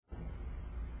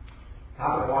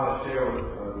topic I want to share with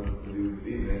you this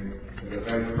evening is a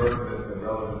very pertinent and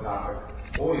relevant topic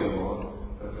for Yomim,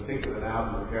 but particularly now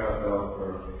to prepare ourselves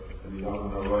for the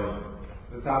young Noraim.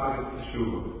 The topic is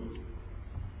Teshuva,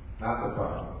 not the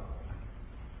problem.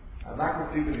 I'd like to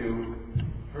speak with you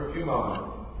for a few moments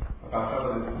about some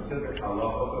of the specific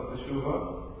halachos of Teshuva,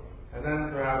 and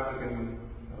then perhaps we can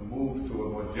move to a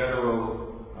more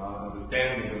general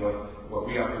understanding of what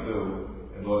we have to do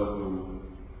in order to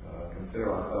consider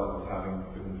ourselves as having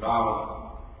been involved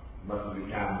as much as we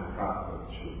can in the process of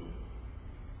Teshuva.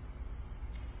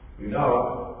 We know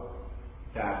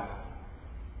that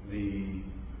the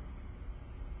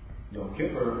Yom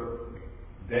Kippur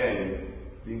day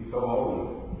being so holy,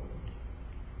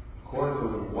 according to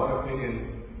one opinion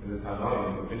in the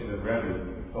Noraim, the opinion of Rabbi, is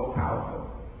so powerful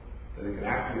that it can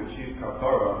actually achieve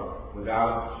kapara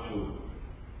without Teshuva.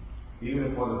 Even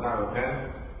if one does not repent,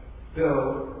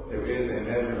 still there is a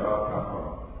measure of kapara.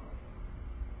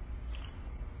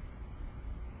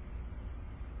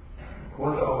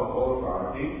 According to almost all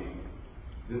authorities,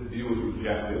 this view is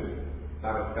rejected,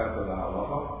 not accepted by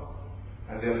halacha,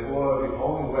 and therefore the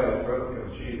only way a person can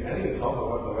achieve any atonement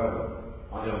whatsoever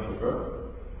on Yom Kippur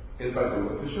is by doing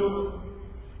Teshuva.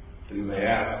 So you may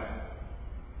ask,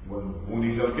 who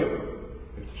needs Yom Kippur?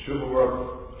 If Teshuva works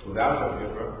without Yom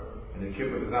Kippur, and the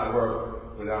Kippur does not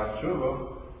work without Teshuva,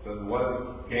 so what is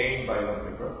gained by Yom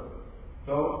Kippur?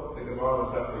 So the Gemara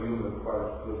in Sefer Yom is quite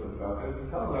explicit about this. It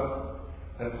tells us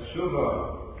that Teshuva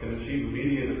can achieve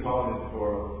immediate atonement for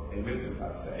a mitzvah,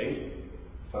 say,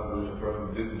 something which a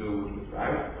person didn't do which was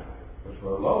right, but for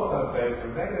a low say, for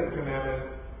a negative commandment,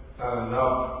 it's not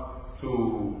enough to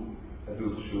do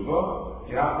Teshuva.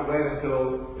 You have to wait until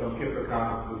Yom Kippur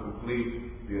comes to complete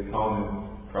the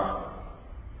atonement process.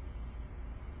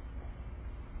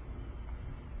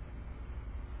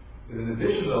 There's an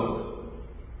additional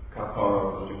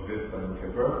kapara which exists on Yom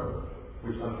Kippur,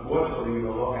 which unfortunately we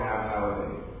no longer have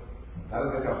nowadays. That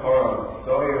is the kapara of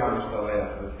the shiurim,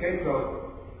 the scapegoats,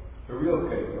 the real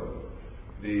scapegoats.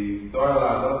 The Torah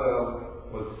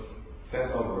was sent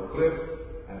over a cliff,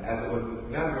 and as it was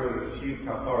dismembered, it achieved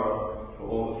kapara for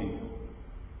all the people.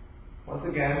 Once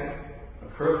again, a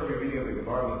cursory reading of the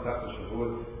Gemara in Teshuva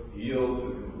yields the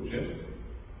conclusion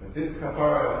that this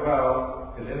kapara as well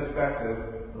is ineffective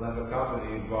unless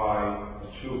accompanied by a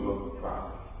Teshuva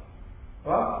process.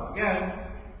 But again,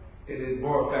 it is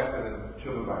more effective than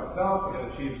Teshuva by itself. It can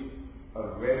achieve a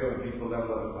greater and deeper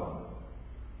level of atonement.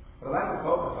 What I'd like to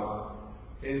focus on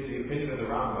is the opinion of the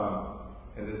Rambam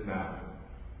in this matter.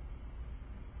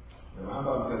 The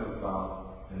Rambam says as follows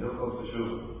in Hilchos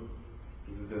Teshuva.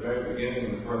 This is the very beginning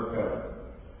of the first paragraph.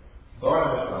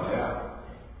 Noraim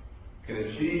can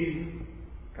achieve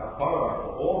kapara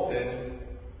for all sins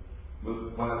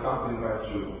when accompanied by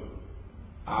Teshuva.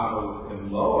 In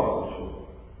lower Teshuva,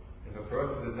 if a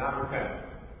person did not repent,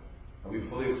 and we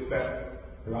fully expect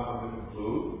the Rambam to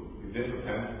conclude, he did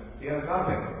repent, he has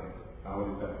nothing. Not what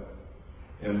he says.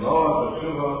 In lower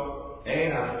Teshuva,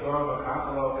 ein asor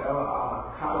v'chakalo ela al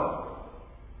kalos.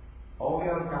 Only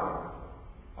on kalos,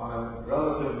 on a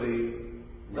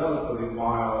relatively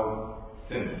mild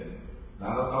sin,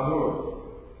 not on chamuros.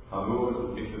 Chamuros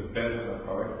means it's better than a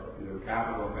correct, either a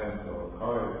capital offense or a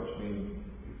correct, which means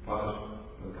he's punished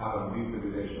with a kind of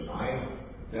misdivision nine,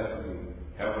 definitely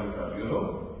heavily tribunal.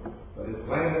 But his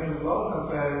blame is low,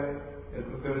 is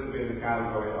considered to be in the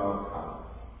category of chalos.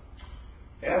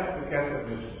 Ask the Kesef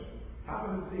Mishnah, how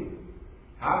can this be?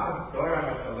 How can Soyer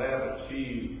Mishaleh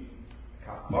achieve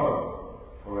kapara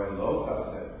for a low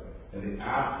subset in the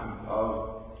absence of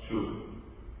Teshuva?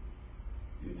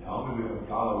 You tell me we don't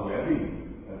follow Rabbi,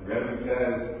 and Rabbi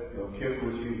says Yom Kippur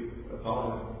achieves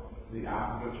atonement in the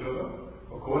absence of Teshuva.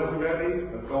 According to Rabbi,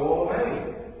 let's go all the way.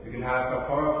 You can have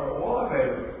kapara for all the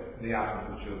favors in the absence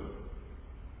of Teshuva.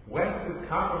 When's this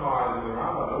compromise with the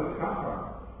Rambam? What is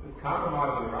compromise? This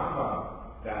compromise with the Rambam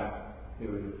that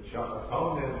there is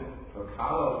atonement for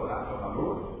kalos but not for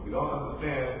chamuros. We don't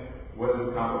understand where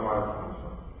this compromise comes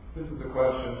from. This is the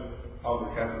question of the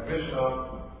Kesef Mishnah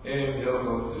in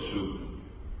Hilchos Teshuva.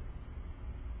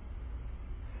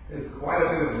 There's quite a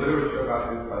bit of literature about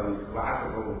this by the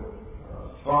classical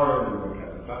Svarim, the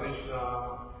Kesef Mishnah,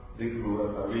 the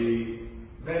Rabbi,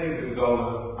 many of the Gedolim.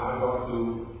 I'm going to,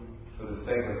 for the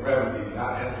sake of brevity,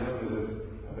 not enter into this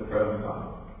at the present time.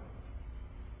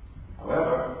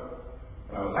 However,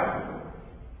 what I would like to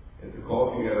do is to call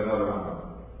to yet another Rambam.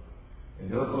 In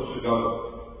Hilchos Shagolos,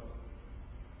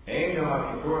 Ein Yom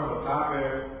HaKippurim V'chaper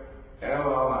El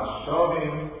Al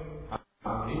HaShovim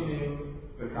HaMinim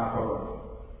V'kaparos.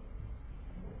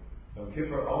 Yom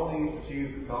Kippur only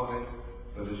achieves atonement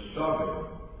for the Shovim,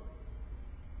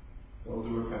 those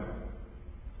who repent.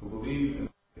 who believe in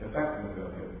the effectiveness of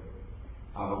Yom Kippur.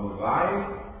 Al Muvai,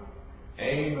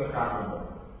 Ein Mechakam.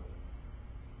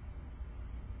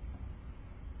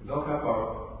 No kapara.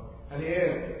 And he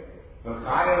is.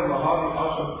 V'chayel Lahavi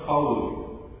Asham Chalui.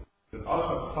 The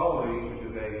Asham Chalui, which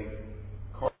is a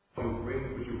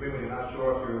korban which you bring when you're not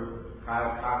sure if you're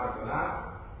Chayel Kakas or not.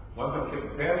 Once Yom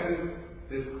Kippur passes,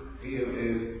 this chiyuv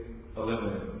is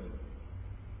eliminated.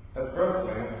 That's first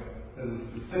thing. There's a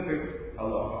specific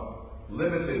halacha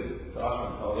limited to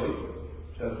Asham Chalui,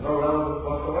 which has no relevance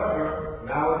whatsoever.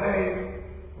 Nowadays,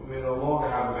 we no longer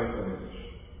have a base of English.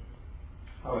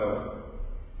 However,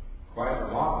 quite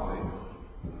remarkably,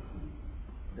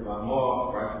 there are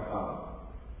more righteous scholars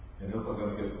in Hilchos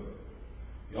Yom Kippur.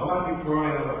 Yom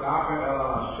HaKippurim is a kaper el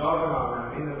ha-shavim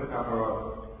ha-ma'amina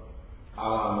v'kaparot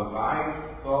al ha-mavayis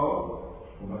to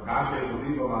u'machashe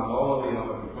b'libo ma'amolo v'yom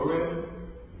HaKippurim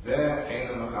ve'ein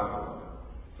ha-makaparot.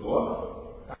 Source?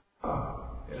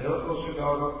 In Hilchos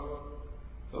Shigogos.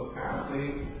 So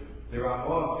apparently, there are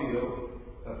more fields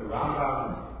that the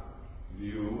Rambam's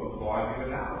view applies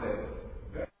even nowadays.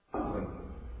 Very puzzling.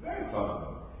 Very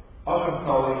puzzling. Asham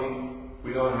Koli,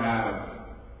 we don't have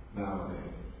nowadays.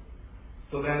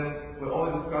 So then, we're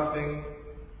only discussing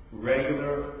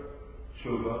regular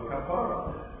Teshuva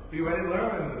Kapara. We already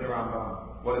learned in the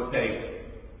Rambam what it takes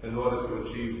in order to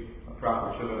achieve a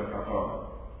proper Teshuva Kapara.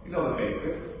 You know the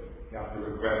basics. You have to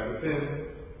regret the sin.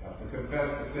 You have to confess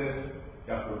the sin.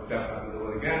 You have to accept not to do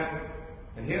it again.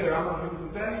 And here the Rambam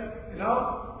seems to say,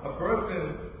 a person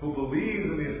who believes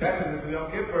in the effectiveness of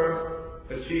Yom Kippur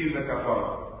achieves a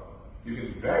kapara. You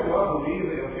can very well believe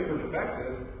that Yom Kippur is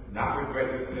effective, not regret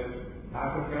your sin,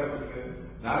 not confess your sin,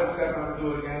 not accept not to do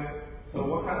it again. So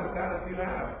what kind of status do you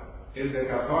have? Is it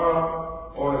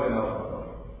kapara or is it no kapara?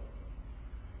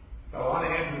 So I want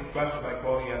to answer this question by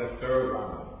quoting yet a third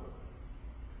Rambam.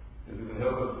 This is in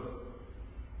Hilchos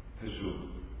Teshuva.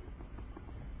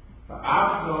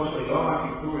 V'afno sheyom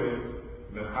HaKippurim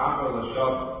mechaper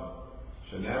l'shavim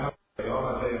shenemar yom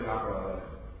hazeh yechaper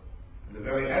aleichem. The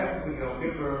very essence of Yom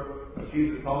Kippur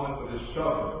achieves atonement for the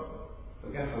shavim.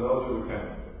 Again, for those who repent.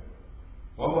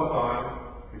 One more time,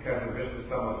 because the Mishnah is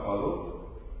somewhat puzzled.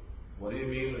 What do you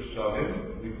mean with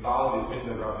shavim? We follow the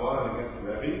opinion of Rabbi against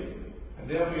Rabbi, and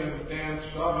therefore we understand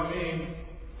shavim means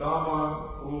someone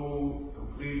who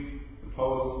completes the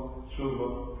total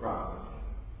tshuva process.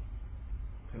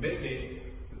 Permit me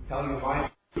to tell you what I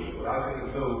think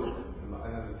is new,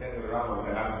 and understanding of the Rambam,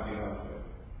 what I haven't seen elsewhere.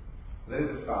 There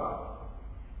is as follows.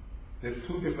 There's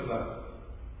two different levels.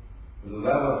 There's a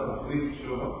level of complete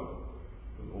tshuva,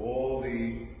 with all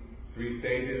the three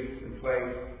stages in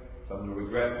place. Someone who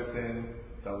regrets the sin,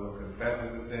 someone who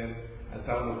confesses the sin, and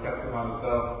someone who sets upon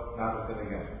himself not to sin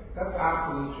again. That's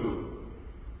absolute truth.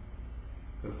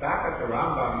 The fact that the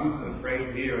Rambam uses the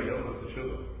phrase here in Hilchos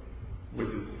Teshuva, which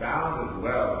is found as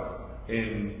well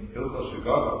in Hilchos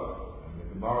Shigogos, in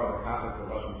the Gemara, the context of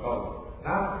Rosh Hashanah,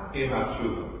 not in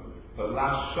Teshuva, but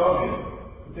Lashovim,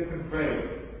 a different phrase.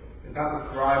 It's not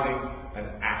describing an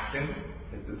action,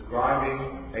 it's describing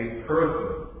a person.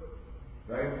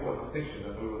 Very important distinction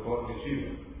that we were talking to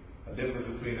shiurim. A difference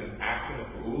between an action, a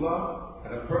pa'ula,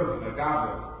 and a person, a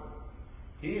gabra.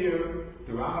 Here,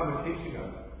 the Rambam is teaching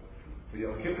us for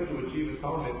Yom Kippur to achieve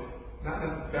atonement, not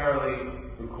necessarily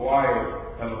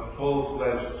requires to have a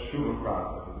full-fledged teshuva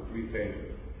process of the three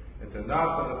stages. It's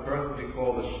enough that the person be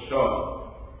called a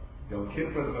shav. Yom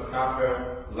Kippur is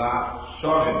mechaper la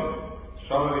shavim.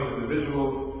 Shavim is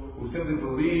individuals who simply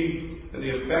believe in the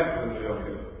effectiveness of Yom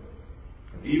Kippur.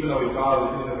 And even though we follow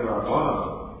the opinion of the Rabbanan,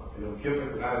 Yom Kippur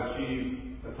cannot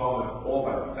achieve atonement all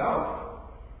by itself,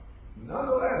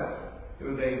 nonetheless, it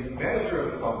was a measure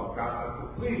of atonement, not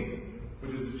complete,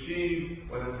 which is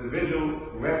achieved when an individual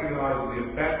recognizes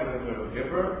the effectiveness of Yom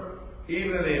Kippur,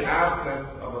 even in the absence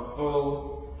of a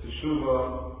full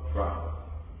teshuva process.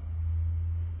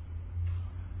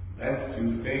 Let's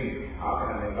use things. How can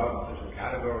I make up such a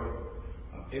category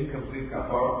of incomplete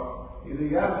kapara? Either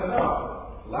yes or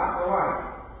no, black or white.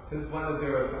 Since when is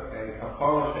there a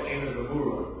kapara she'ein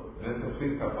zevura, an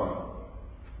incomplete kapara?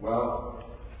 Well,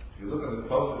 if you look at the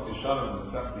closest Yishanim in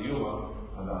the Sefta Yuma,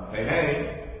 on the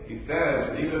Hey, he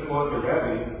says, even according to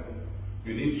Rabbi,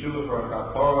 you need teshuva for a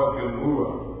kapara gemura,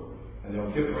 and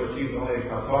Yom Kippur achieves only a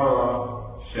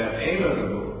kapara she'ein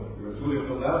gemura. You're assuming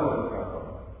the level of the kapara.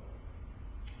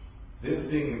 This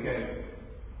being the case,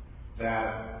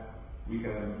 that we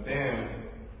can understand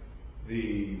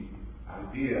the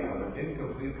idea of an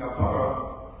incomplete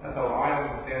kapara, that's how I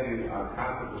understand the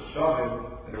concept of shavim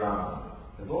and Rambam.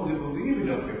 As long as you believe in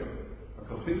Yom Kippur, a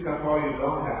complete kapara you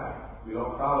don't have. We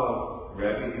don't follow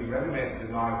Rabbi. Rabbi may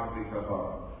deny complete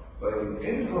kapara. But an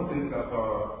incomplete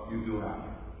kapara, you do have.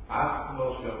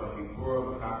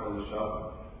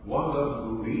 One doesn't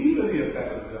believe in the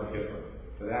effect of Yom Kippur.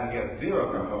 For that he has zero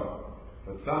kapara.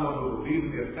 But someone who believes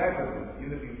in the effectiveness,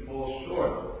 even if he falls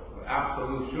short of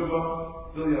absolute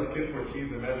Shuvah, still Yom Kippur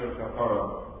achieves a measure of kapara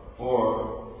for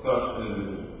such an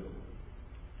individual.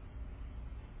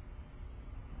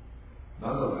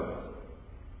 Nonetheless,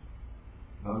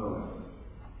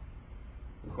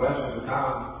 the question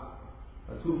becomes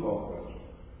a twofold question.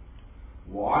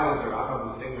 Why does the Rambam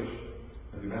distinguish,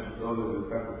 as you mentioned earlier, with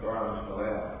respect to Torah and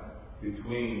Shaleach,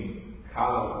 between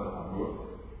Kalos and Amrus?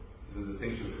 This is a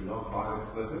distinction which we don't find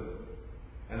explicit.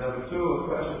 And number two, a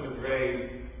question was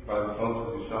raised by the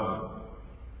closest Yomim.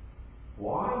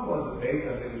 Why was the Beit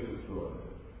HaMikdash destroyed?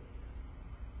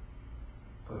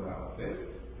 Because of our sins.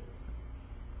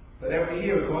 But every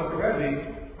year, according to Rabbi,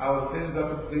 our sins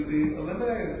are completely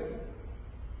eliminated.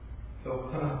 So,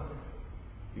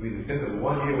 you mean the sins of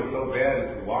 1 year was so bad as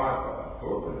to warrant a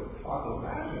korban? It's hard to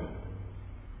imagine.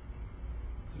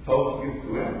 Suppose it gives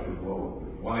two answers. Well,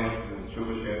 one answer is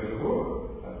Teshuva Shem the Word.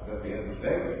 That's the answer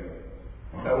stated.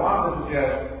 I want to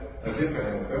suggest a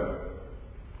different answer,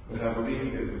 which I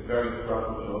believe is very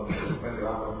instructional to explain the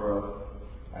Rambam for us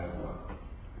as well.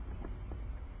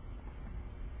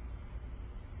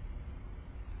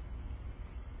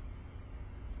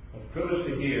 It's privileged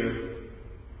to hear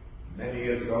many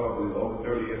years ago, I believe over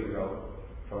 30 years ago,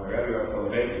 from a Rabbi of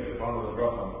Salvation, the founder of the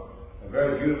Bracham, a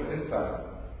very beautiful insight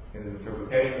in his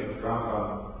interpretation of the Rambam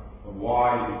of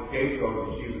why the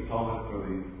scapegoat achieves atonement for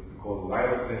the called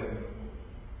lighter sins,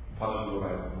 punishable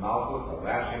by malchus, by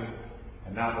lashings,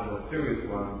 and not the more serious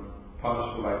ones,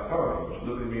 punishable by Torah, which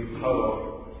literally means cut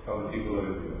off from the people of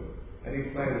Israel. And he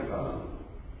explains this how.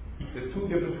 There's two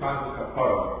different kinds of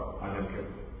kapara on Yom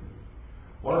Kippur.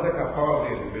 One is the kapara of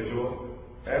the individual.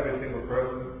 Every single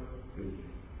person is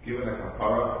given a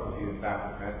kapara, which he in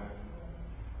fact repents.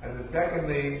 And the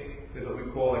secondly is what we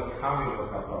call a communal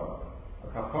kapara. A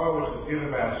kapara which is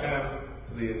given by Hashem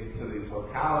to the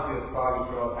totality of Klal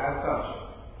Yisrael as such,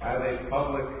 as a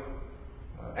public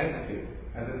entity,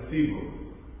 as a tzibur.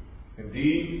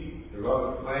 Indeed, the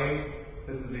Rabbi explained,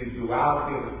 this is the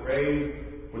duality of the phrase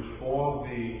which forms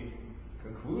the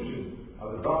conclusion of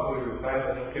the bracha we recite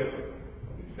at Yom Kippur.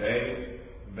 We say,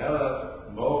 Melech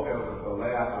Mochel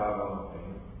V'Soleach Ha'avon Sin.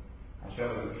 Hashem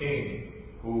is the King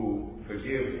who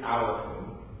forgives our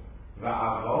sins.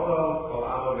 Va'avonos Kol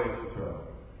Amo Beis Yisrael.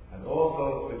 And also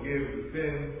forgives the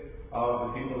sins of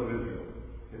the people of Israel.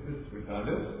 Is this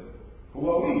redundant? Who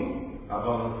are we?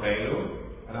 Avonos Seinu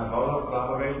and Avonos Kol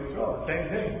Amo Beis Yisrael. The same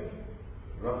thing.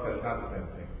 The Rav said it's not the same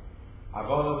thing.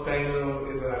 Avonos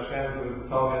Seinu is when Hashem does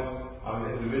atonement on an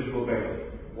individual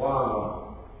basis.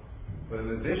 One-on-one. But in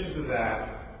addition to that,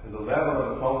 there's a level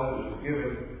of atonement which is given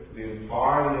to the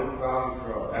entirety of Klal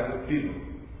Yisrael as a tzibur.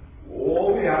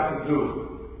 All we have to do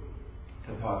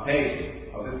to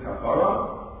partake of this kapara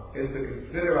is to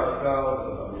consider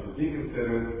ourselves, we should be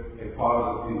considered a part of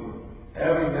the tzibur.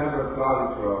 Every member of Klal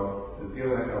Yisrael is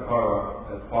given a kapara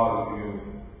as part of the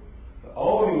community. The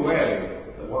only way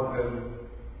that one can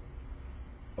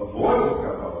avoid this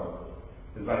kapara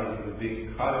is by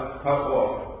being cut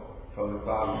off from the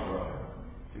Klal Yisrael.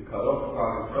 If you cut off the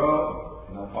Klal Yisrael,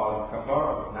 you're not part of the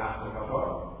kapara, it's national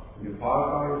kapara. If you're part of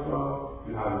Klal Yisrael,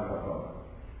 you have this kapara.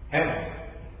 Hence,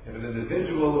 if an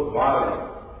individual violates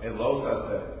a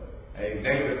losaseh, a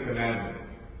negative commandment,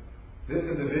 this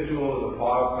individual is a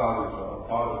part of Klal Yisrael, a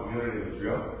part of the community of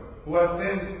Israel, who has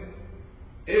sinned.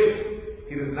 If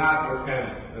he does not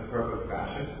repent in a perfect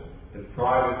fashion, his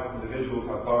private individual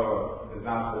kapara is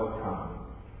not forthcoming.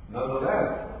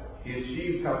 Nonetheless, he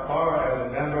achieves kapara as a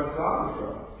member of Klal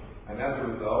Yisrael. And as a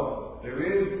result, there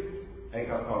is a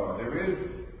kapara, there is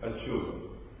a tshuva.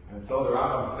 And so the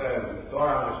Rambam says, the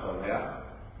Sorah Mishaleach,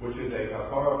 which is a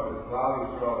kapara for the Klal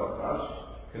Yisrael as such,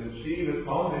 can achieve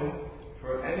atonement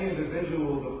for any individual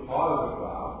who is a part of the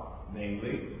Klal,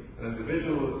 namely, an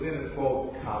individual whose sin is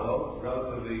called kalos,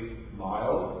 relatively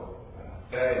mild,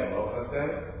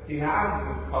 he has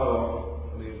this cut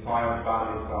off from the entire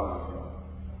body of Klal Yisrael.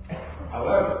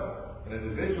 However, an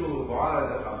individual who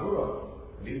violates the chaburos,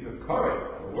 and he's a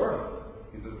kares, or worse,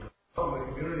 he's a from the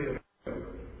community of Israel.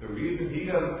 The reason he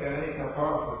doesn't get any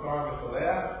kapara for Sorah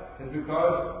Mishaleach is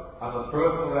because on a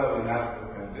personal level he hasn't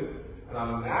repented, and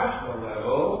on a national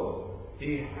level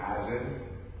he hasn't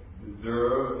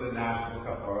deserved the national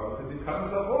kapara because he cut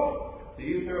himself off. The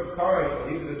Yisur of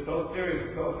courage, even is so serious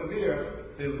and so severe,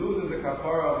 he loses the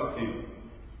kapara of the tzibur.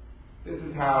 This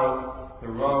is how the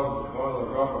Rav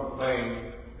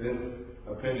explained this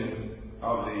opinion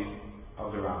of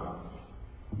the Rambam.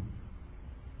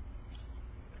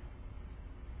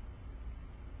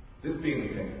 This being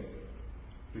the case,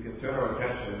 we can turn our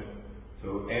attention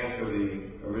to answer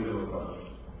the original question.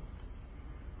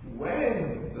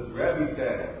 When does Rabbi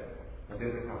say that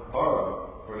there's a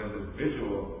kapara for an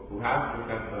individual who has to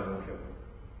repent on Yom Kippur?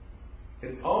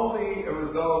 It's only a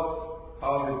result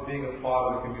of his being a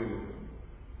part of the community.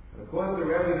 And according to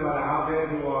Rabbi, no matter how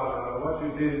bad you are, no matter what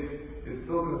you did, you're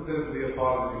still considered to be a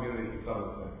part of the community to some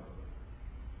extent.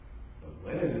 But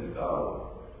when is it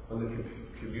so? When the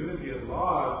community at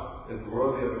large is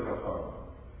worthy of a kapara.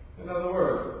 In other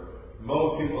words,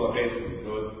 most people are basically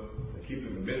good, they're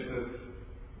keeping the mitzvahs,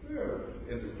 there are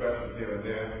indiscretions here and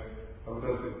there, but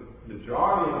because the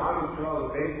majority of Am Yisrael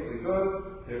is basically good,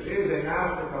 there is a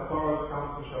national kapara that comes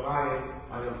from Shamayim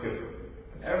on Yom Kippur.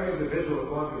 And every individual,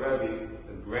 according to Rabbi,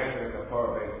 is granted a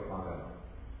kapara based upon that.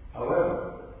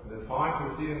 However, in the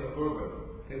time preceding the Churban,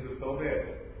 things were so bad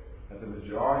that the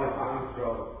majority of Am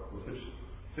Yisrael were such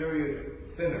serious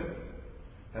sinners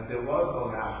that there was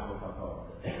no national kapara.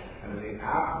 And in the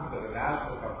absence of a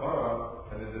national kapara,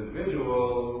 an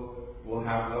individual will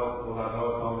have no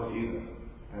atonement either.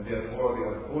 And therefore, the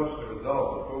unfortunate result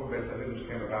of the Churban Beis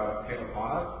HaMikdash came upon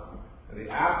us, in the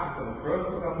absence of a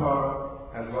personal kapara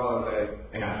as well as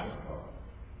a national kapara.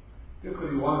 This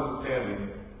could be one understanding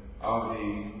of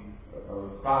the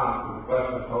response to the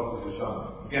question of Tosfos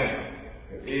Yeshana. Again,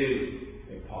 it is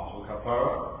a partial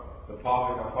kapara. The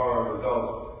partial kapara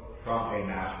results from a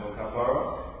national kapara,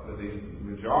 but the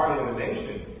majority of the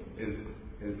nation is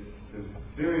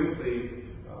seriously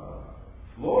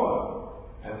flawed,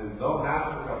 and there's no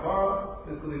national kapara.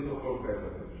 This will lead to a Churban Beis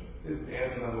HaMikdash. This is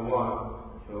answer number one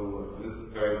to this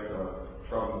very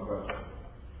troubling question.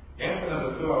 Answer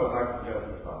number two, I would like to suggest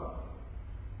as follows.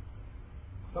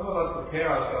 Some of us prepare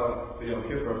ourselves for Yom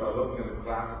Kippur by looking at the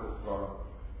classical story.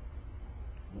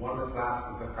 One of the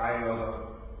classes is the Chayei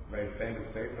Olam, very famous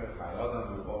sefer, Chayei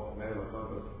Olam, we both many of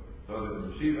us know it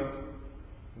in Yeshiva.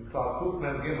 In Klal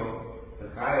Kufmen Gimel, the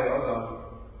Chayei Olam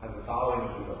has the following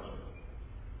introduction.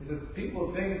 He says,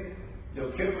 people think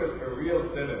Yom Kippur is for real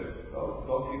sinners, those who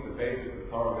don't keep the basics of the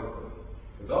Torah mitzvahs.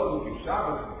 For those who keep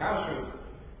Shabbos and Kashrus,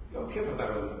 Yom Kippur is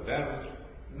not really for them.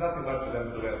 Nothing much for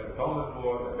them to ask atonement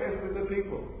for. They're basically good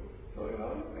people. So,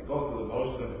 they go through the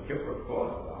motion of Yom Kippur, of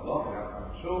course, Allah,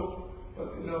 I'm sure.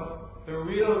 But, the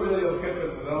real Yom Kippur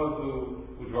is for those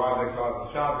who drive their cars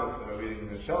to Shabbos and are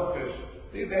eating the shellfish.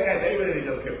 They really need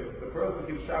Yom Kippur. The person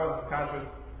who keeps Shabbos and Kashrus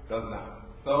does not.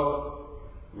 So,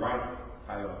 right,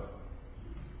 Chayei Olam.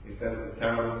 He said it's a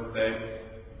terrible mistake.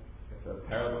 It's a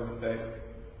terrible mistake.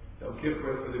 Yom Kippur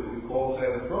is for what we call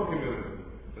today the pro community,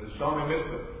 for the Shomim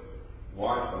mitzvahs.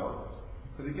 Why so?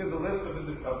 Because he gives a list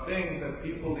of things that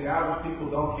the average people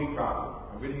don't keep properly.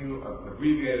 I'm reading you an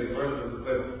abbreviated version of this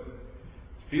list.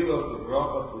 Tfilos of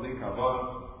brachos v'li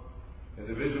kavanah.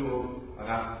 Individuals are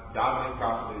not davening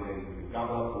properly. They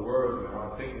gobble up the words and they're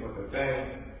not thinking what they're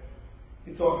saying.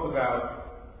 He talks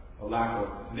about a lack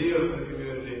of tznius in the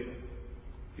community.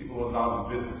 People who are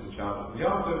involved in business with Shabbos and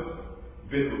Yom Tov,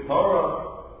 Bid'ul Torah.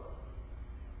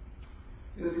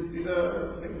 These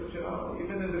are things that,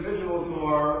 even individuals who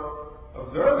are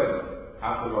observant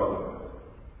have to worry about.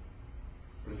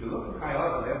 But if you look at Chayei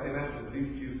Olam, after he mentions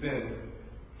these few sins,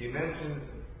 he mentions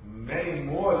many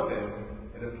more sins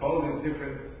in a totally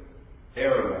different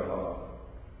area of Allah.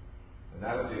 And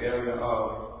that is the area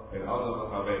of Ben Adam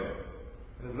and Rabbi.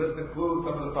 And his list includes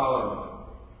some of the following: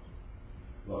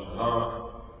 Lashon Hara,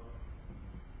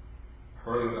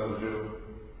 hurting another Jew,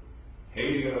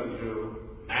 hating another Jew,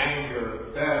 anger,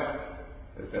 theft,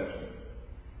 etc.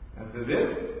 And to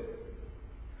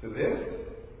this,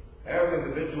 every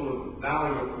individual not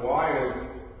only requires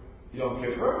Yom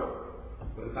Kippur,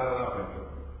 but it's not enough Yom Kippur.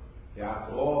 You have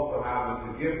to also have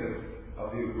the forgiveness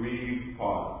of the aggrieved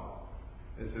party.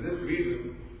 It's for this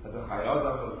reason that the Chayei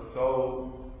Olam was so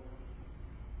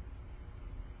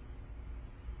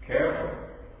careful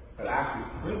that actually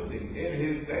printing in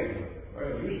his sefer,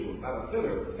 very unusual, it's not a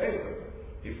siddur, it's a sefer.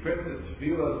 He printed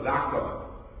Tefillah Zakah.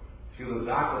 Tefillah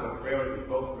Zakah, the prayer we're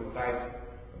supposed to recite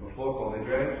before Kol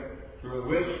Nidrei, through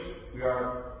which we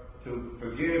are to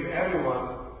forgive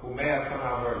everyone who may have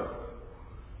somehow hurt us.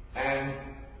 And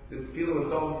this Tefillah was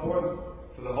so important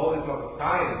to the Holy Prophet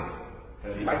Chaim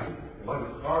that he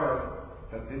started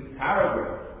that this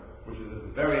paragraph, which is at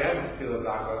the very end of Tefillah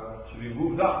Zakah, should be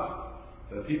moved up.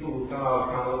 So the people who somehow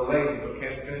come a little late but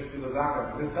can't finish Tefillah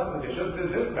Zakah, this is something they shouldn't do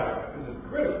this paragraph. This is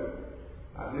critical.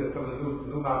 I believe some of the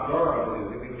new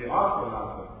Mazdora, they think the Oscar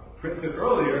Mazdora, printed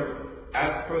earlier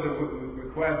as per the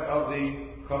request of the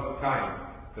Chofetz Chaim,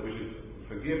 that we should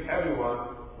forgive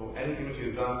everyone for anything which he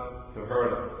has done to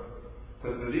hurt us.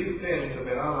 Because for these sins, the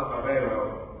Ben Adam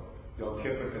Chaveiro, Yom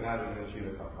Kippur cannot even achieve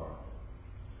a kapara.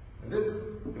 And this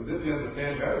we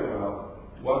understand very well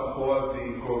what caused the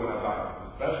Korban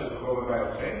Abayis, especially the Korban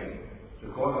Abayis training. The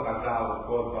Korban Chazal was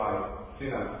caused by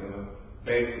Sinas,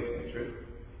 basic hatred.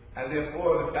 And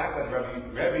therefore, the fact that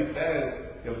Rabbi says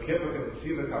Yom Kippur can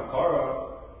achieve a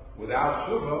kapara without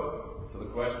Shuvah, so the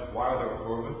question is, why are there a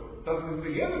Korban? Doesn't even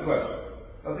begin the question.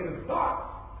 Doesn't even start.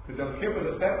 Because Yom Kippur, the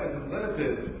effect is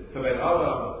limited to Ben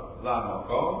Adam La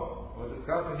Malkom. We're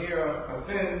discussing here a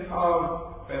sin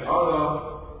of Ben Adam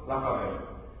La Chavei.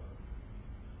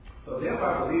 So therefore,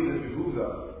 I believe it behooves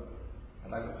us.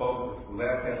 I'd like to focus the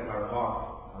last half of my remarks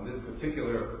on this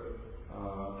particular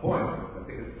point. I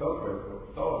think it's so critical,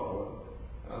 so important,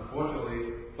 and unfortunately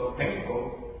so painful.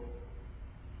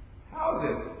 How is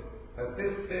it that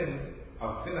this sin of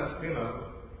Sinas Chinam,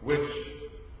 which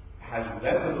has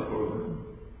led to the Korban,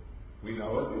 we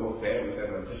know it, we all say it, we say it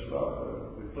on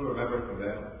Teshuva, we still remember it from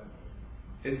them,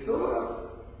 it's still with us.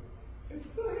 It's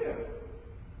still here.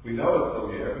 We know it's still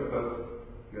here because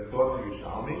we are taught to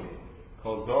Yishalmi,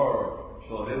 Kol Dor,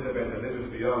 Shalom Nidabet and Nidus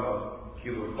B'Yomah,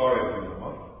 Kilu Chorei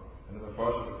B'Yomah. And then the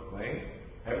Farshas explain,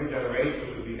 every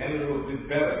generation should be any little bit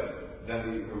better than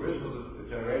the original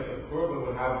generation of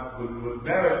Korban would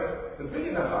merit the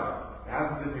billion advice. It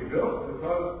hasn't been rebuilt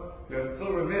because we are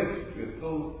still remiss, we are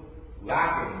still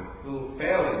lacking, we are still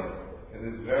failing in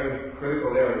this very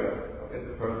critical area of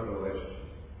interpersonal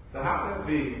relationships. So how can it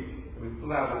be that we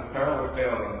still have this terrible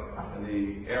failing in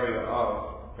the area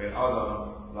of Ben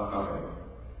Adam Lachavei,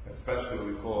 especially what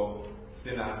we call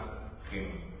Sinas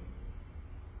Chinam?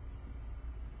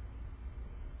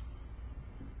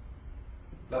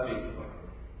 Let me explain.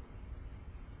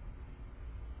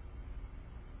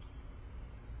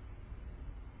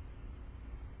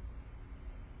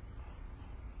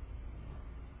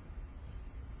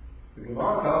 The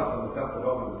Gemara tells us in the Sefer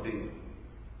of the Sea,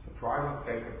 surprising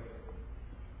statement.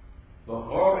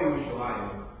 L'chor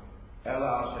Yerushalayim,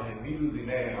 ela shehemidu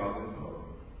dineim al Yisrael.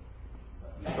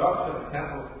 The destruction of the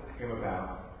temple came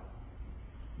about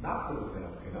not for the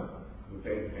Sinas Chinam, the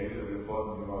basic nature of the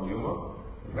important of Yomim,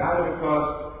 rather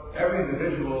because every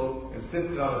individual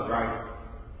insisted on his rights.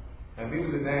 And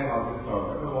even the name of this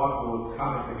Torah, everyone who was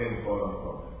coming to him, quote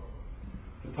unquote.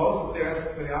 So Tosfos there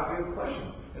answers the obvious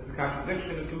question. It's a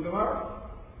contradiction in two Gemaras.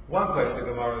 One place the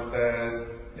Gemara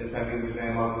says is having the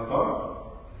name of the Torah.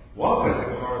 One place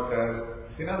the Gemara says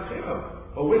Sinas Chinam.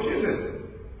 But which is it?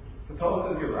 So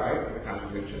Tosfos says you're right, it's a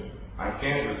contradiction. I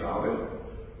can't resolve it.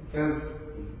 It says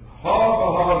Ha.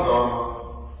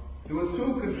 There were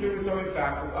two contributory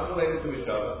factors unrelated to each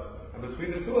other, and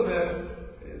between the two of them,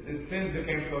 the sin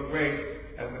became so great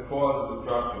as the cause of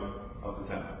destruction of the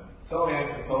temple. So he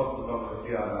answered Tosfos of the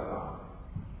Siyah.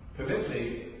 Permit me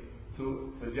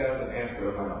to suggest an answer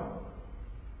of my own.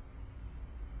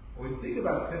 When we speak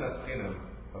about Sinas Chinam,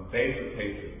 of basic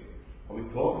hatred, are we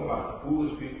talking about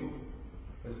foolish people?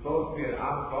 We're supposed to be an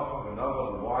Am Chacham,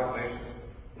 another, a wise nation.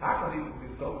 How can people be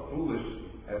so foolish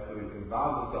as to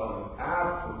involve themselves in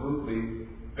absolutely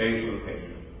baseless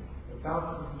hatred? It sounds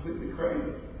completely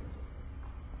crazy.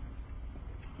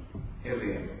 Here's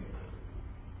the answer.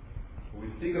 When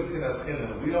we speak of Sinas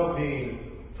Chinam, we don't mean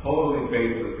totally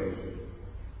baseless hatred.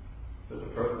 Such a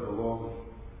person belongs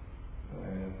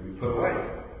to be put away.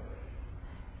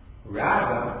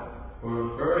 Rather, we're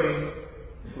referring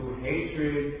to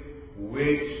hatred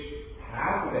which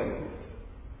has a basis,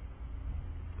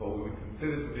 but we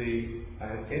consider to be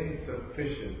an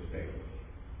insufficient basis.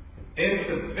 It's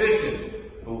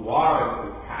insufficient to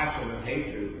warrant the passion and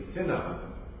hatred, the sinner,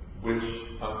 which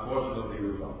unfortunately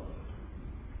results.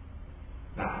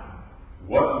 Now,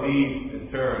 what leads in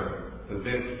turn to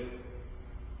this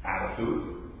attitude?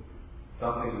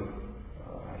 Something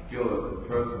I feel that the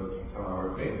person is somehow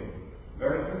repeating.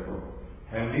 Very simple.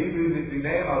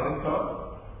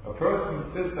 A person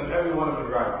insists on every one of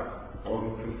his rights, or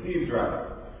his perceived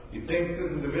rights. He thinks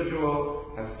this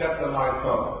individual has stepped on my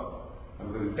toe.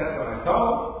 And because he stepped on my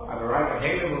toe, I have a right to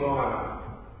hate him with all my might.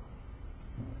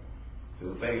 So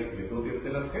he'll say, maybe he'll be a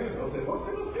Sinas Chinam. He'll say, what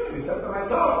Sinas Chinam? He stepped on my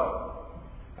toe.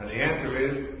 And the answer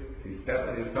is, he stepped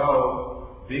on your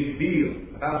toe, big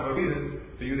deal. That's a reason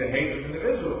for you to hate this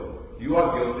individual. You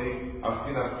are guilty of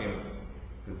Sinas Chinam.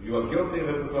 You are guilty of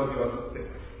it because you are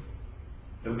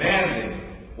demanding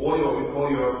all what we call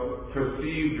your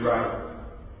perceived rights.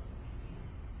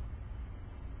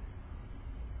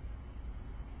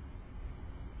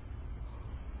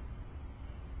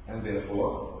 And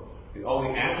therefore, the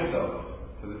only antidote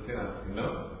to the Sinas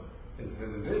Chinam is that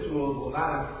individuals will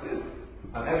not insist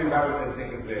on every right they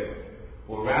think is theirs.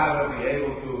 Will rather be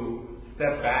able to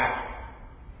step back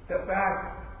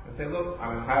and say, look,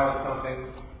 I'm entitled to something,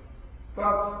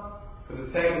 but for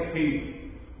the sake of peace,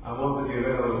 I'm willing to give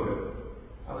in a little bit.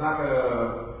 I'm not going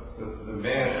to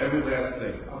demand every last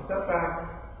thing. I'll step back.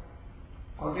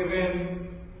 I'll give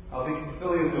in. I'll be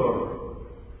conciliatory.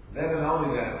 Then and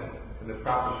only then can the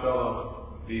proper shalom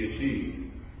be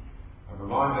achieved. I'm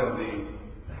reminded of the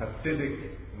Hasidic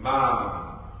man.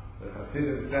 The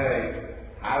Hasidim say,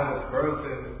 how does a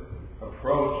person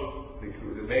approach the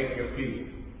making of peace,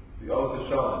 the Osa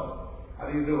Shalom? How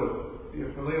do you do it?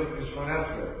 You're familiar with Mishmon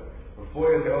Esrei.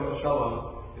 Before you say Osa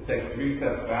Shalom, you take 3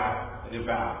 steps back and you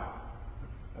bow.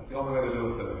 That's the only way to do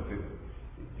it to the Hasidim.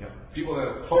 People that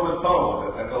are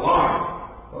toe-to-toe at the line,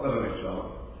 don't let them make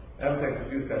Shalom. Everyone takes a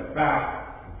few steps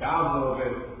back, bows a little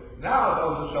bit. Now it's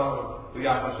Osa Shalom,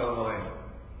 V'yachal Shalom Aleinu.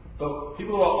 So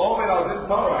people who are all made out of this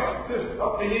Torah, insist,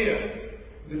 up to here.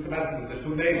 This imagine the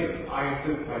 2 neighbors. I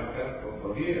insist myself, go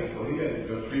here, and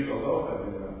your tree goes over,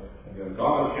 and your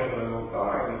garbage can on one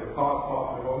side, and your car's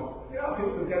parked on the road.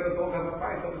 People together don't have a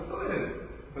fight, but still it is.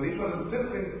 But each one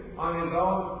insisting on his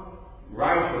own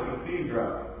right or perceived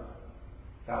right.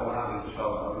 That will not be the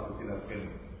Shalom, that will be the skin.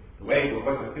 The way to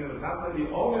avoid the skin is not only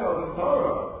the only of the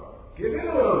Torah. Give in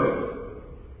a little bit.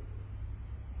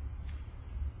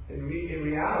 In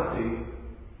reality,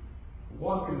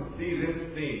 one can see this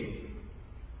theme.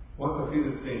 One can see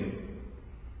this theme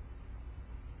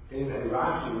in a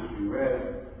Rashi which we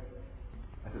read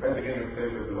at the very beginning of the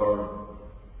Noraim.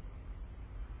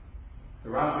 The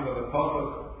Rashi of the Pasuk,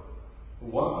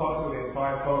 one part of the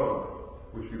entire Torah,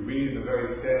 which we read in a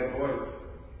very sad voice,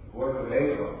 the voice of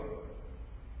Abel.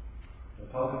 The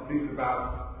Pasuk speaks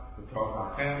about the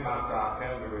Torah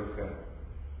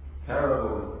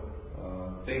terrible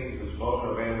things which Moshe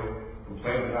Rabbeinu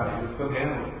complained about. He just couldn't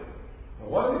handle it. Now,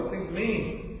 what do these things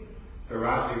mean? So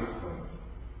Rashi explains.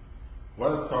 What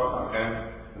does Torah Hachem?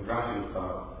 As Rashi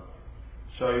says,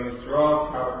 Sho Yisrael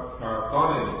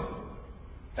Karakonim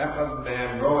Echad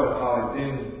Mehem Roet Al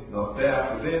Din Noseach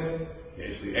Din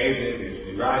Yesh Li Eidim Yesh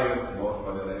Li Rayos Most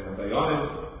Vadelechem Dayonim.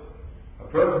 A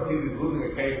person sees he's losing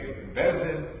a case in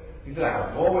Bezdin. He says, I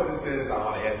have more witnesses, I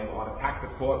want to pack the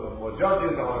court with more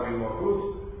judges, I want to be more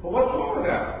proofs. But what's wrong with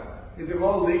that? Is it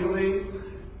all legally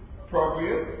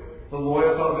appropriate? The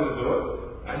lawyer tells you to do it,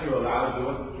 and you're allowed to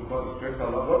do it because of strict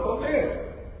law. What's all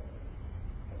there?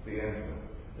 That's the answer.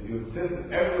 If you insist that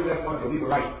every last one you leave a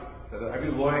right, that every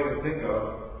lawyer can think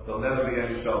of, there'll never be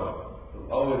any shalom.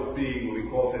 There'll always be what we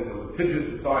call a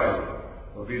litigious society.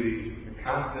 There'll be the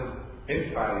constant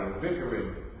infighting and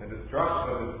bickering and destruction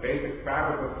of this basic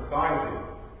fabric of society.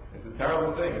 It's a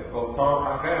terrible thing. It's called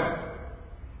Torah Hachem.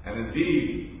 And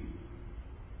indeed,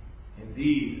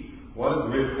 what is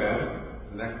Rivken?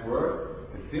 The next word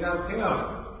is Sinam Sinam.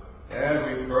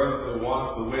 Every person who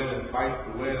wants to win and fights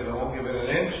to win and won't give it an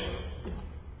inch,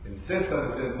 insists that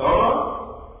it's in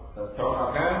Torah, that's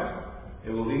Torah Hachem,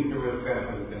 it will lead to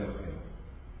Rivken to the Sinam Sinam.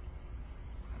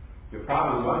 You're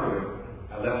probably wondering,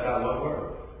 I left out one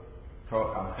word.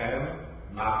 Torah Hachem,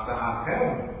 Masa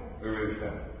Hachem,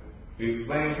 Rivken. We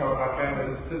explained Torah Hachem as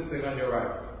insisting on your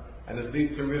rights. And it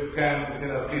leads to Rivken to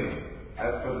Sinam.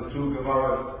 As for the 2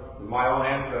 Gemaras, with my own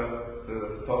answer to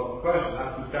Tos's question,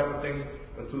 not 2 separate things,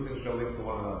 but 2 things shall link to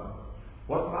one another.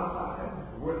 What's Masachem?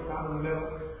 The word found in the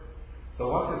middle. So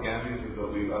once again, this is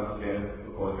what we understand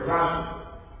according to Rashi.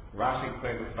 Rashi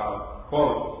explains as follows.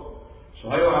 Quote,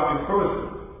 Shahayo Happy Kursu.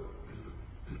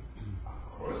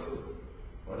 Kursu?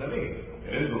 What does that mean?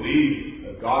 They didn't believe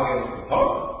that God gave us the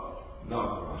Torah. No,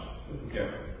 Rashi. Listen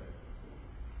carefully.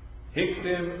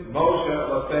 Hikdim Moshe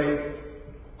Lasei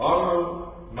Amru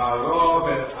Maro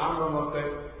Ben Amru Lasei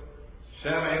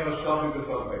Shem Eino Shalmi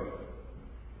B'Sofei.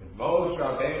 If Moshe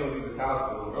Rabbeinu leaves his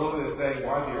house a little early, they're saying,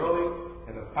 why is he early?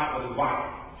 And the fight with his wife.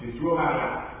 She threw him out of the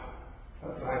house.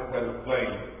 That's a nice way to explain.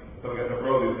 Someone gets up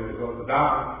early and he goes to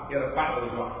down, he had a fight with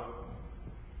his wife.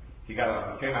 He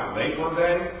came out late one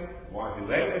day. Why is he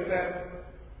late, they said?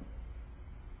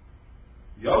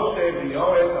 Yosef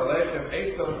v'yoes alechem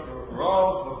eitos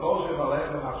v'ros v'choshev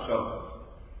alechem hashos.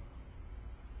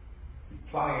 He's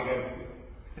plotting against you.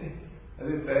 As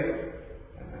they say,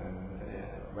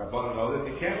 Rabbi knows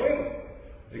this, you can't win.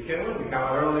 You can't win. You come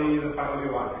out early, you fight with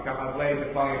your wife. You come out late,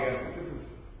 you're plotting against you.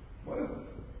 What is this?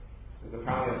 It's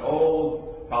apparently an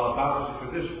old Balabatish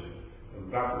tradition. It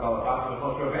was back to Balabatish and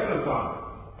Moshe Rabbeinu's time.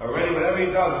 Already, whatever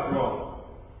he does is wrong.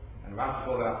 And Rashi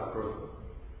called out the person.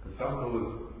 Because someone who is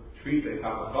treat a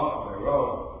Talmud on their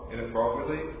road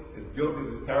inappropriately is guilty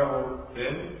of this terrible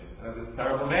sin and has this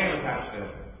terrible name attached to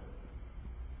it.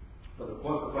 But of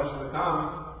course the question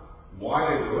becomes why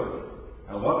they do it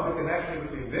and what's the connection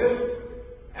between this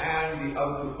and the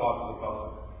other 2 parts of the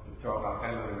puzzle, the Torah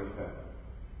Hachem and the Rivken.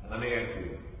 And let me answer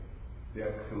you. They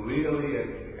are clearly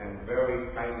and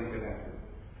very tightly connected.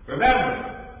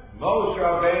 Remember, Moshe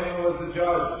Rabbeinu was the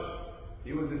judge.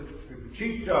 He was the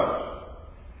chief judge.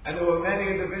 And there were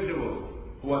many individuals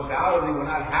who undoubtedly were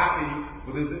not happy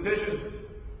with his decisions.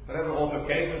 Whatever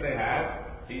altercations they had,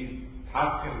 he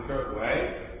touched in a certain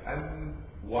way, and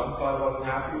one side wasn't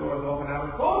happy, or was often happy.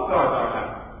 Both sides aren't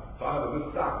happy. So I have a good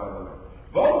stock, by the way.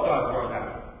 Both sides weren't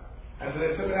happy. And so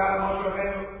they took it out of Moshe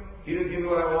Rabbeinu. He didn't give me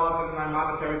what I wanted in my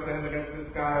monetary claim against this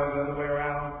guy, or the other way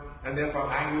around, and therefore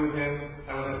I'm angry with him,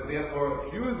 and therefore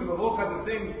accuse him of all kinds of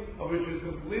things of which he's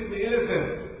completely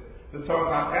innocent. The Torah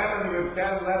and the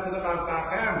Rivkan led to the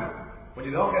Masachem. When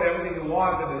you don't get everything you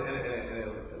want in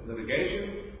a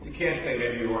litigation, you can't say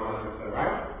maybe you weren't 100%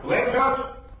 right. Blame judge,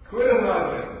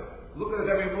 criticize him. Look at his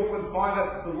every move and find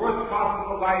that the worst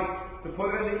possible light to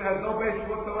put it in even has no basis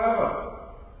whatsoever.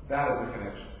 That is the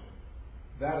connection.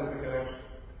 That is the connection.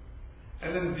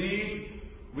 And indeed,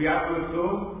 we have to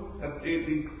assume that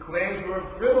the claims were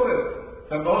frivolous,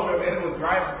 that Moshe Rabbeinu was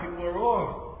right and people were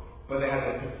wrong. But they had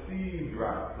a perceived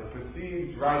right. The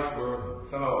perceived rights were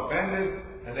somehow offended,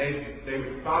 and they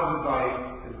responded by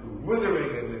this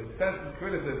withering and incessant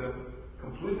criticism,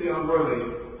 completely unworthy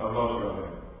of Moshe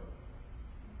Rabbeinu.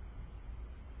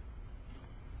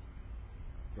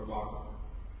 Remarkable.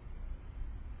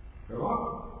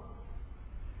 Remarkable.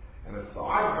 And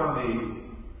aside from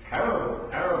the terrible,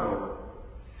 terrible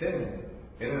sin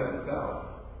in and of itself,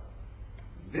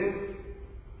 this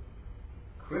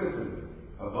criticism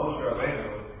of Moshe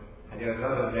Rabbeinu had yet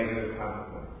another negative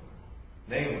consequence.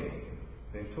 Namely,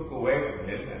 they took away from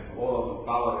him and from all those who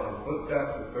followed in his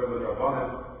footsteps to serve the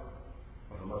Rabbanim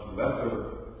of a much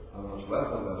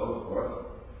lesser level, of course,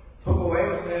 took away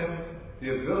from him the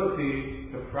ability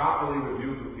to properly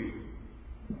rebuke the people.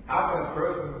 How can a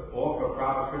person offer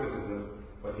proper criticism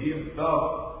when he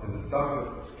himself is the subject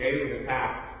of scathing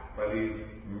attack by these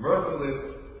merciless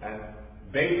and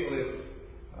baseless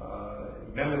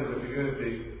members of the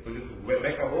community who just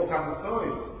make up all kinds of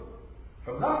stories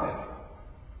from nothing?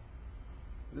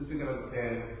 This we can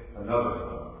understand another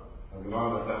thing. The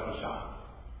Gemara says Shabbos.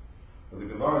 But the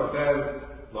Gemara says,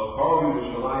 "Lo koru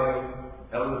Yerushalayim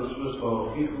el l'shlush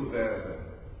lo chichu zeh."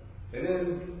 They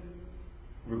didn't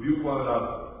rebuke one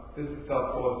another. This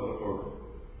itself caused the Churban.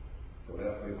 So it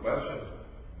asks me a question: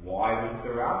 why didn't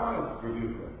the rabbis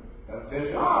rebuke them? That's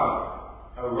their job.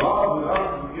 A rabbi who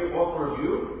doesn't offer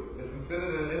rebuke is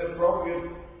considered an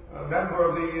inappropriate member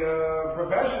of the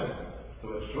profession.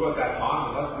 So it's sure at that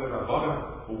time, unless there are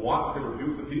Rabbanim who wanted to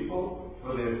rebuke the people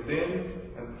for their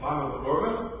sin at the time of the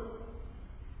Churban,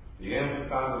 the answer is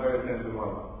found in the very same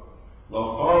Gemara. Lo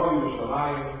koru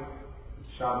Yerushalayim,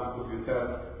 Shabbos Kuf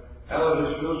Yutes, Ela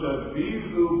B'Shlusha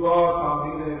Bizu Ba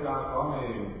Talmidei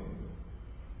Chachamim.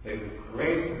 They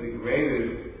disgraced and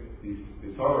degraded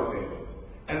the Torah tables.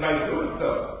 And by doing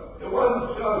so, it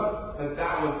wasn't just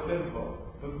that was sinful,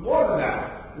 but more than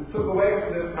that, it took away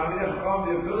from the Talmidei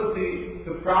Chacham the ability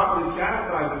to properly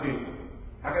chastise the people.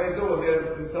 How can they do it when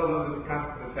they're themselves under the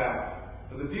constant attack?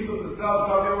 So the people themselves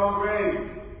dug their own graves.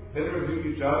 They didn't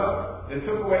rebuke each other. They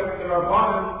took away from the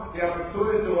Rabbanim the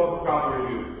opportunity to offer proper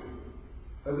rebuke.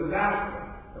 A disaster,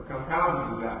 a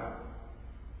compounded disaster.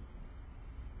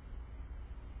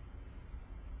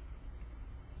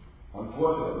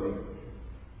 Unfortunately,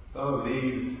 some of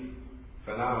these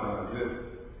phenomena exist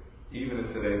even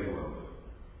in today's world.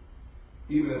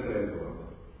 Even in today's world.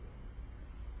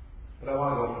 But I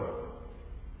want to go further.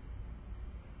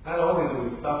 Not only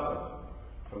do we suffer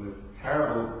from this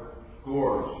terrible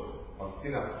scourge of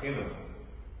sinas chinam,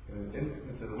 in an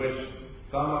instance in which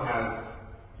someone has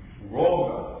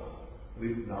wronged us, at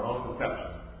least in our own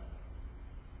perception,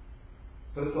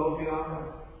 but it goes beyond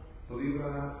that. Believe it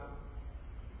or not,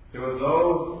 there are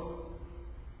those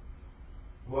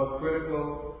who are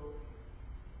critical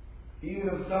even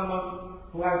of someone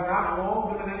who has not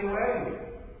wronged them in any way,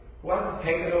 who hasn't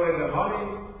taken away their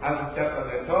money, hasn't stepped on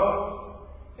their toes.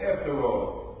 After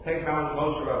all, take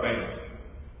Moshe Rabbeinu.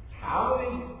 How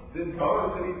many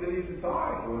Torah did he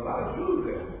decide? There were a lot of Jews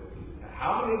there.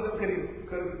 How many of them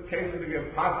could have cases to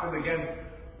get passed against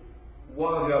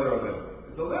one or the other of them?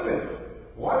 It's a limit.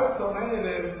 Why did so many of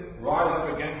them rise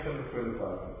up against him and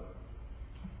criticize him?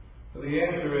 So the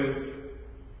answer is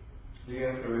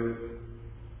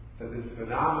that this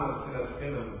phenomenon of sinas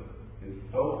chinam is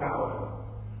so powerful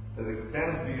that it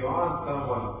extends beyond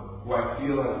someone who I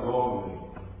feel has wronged me,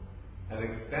 and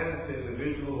extends to an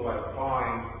individual who I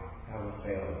find to have a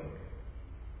failing.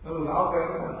 In other words, I'll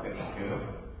say,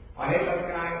 I hate that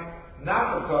guy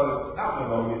not for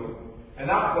no reason, and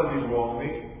not because he wronged me,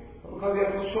 but because he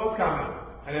has a shortcoming.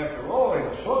 And after all, he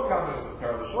has a shortcoming, it's a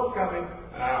terrible shortcoming,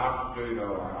 and I'm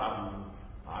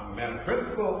a man of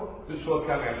principle. This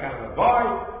shortcoming I can't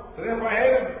abide, so therefore I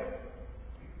hate him.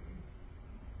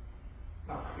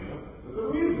 There's a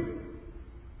reason.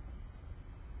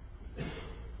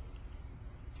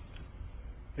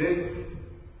 This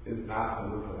is not a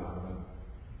new phenomenon.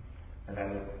 And that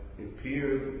it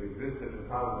appears, it existed in the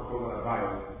time of the Rabbi,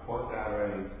 which is pointed out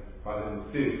already by the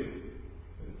Netziv.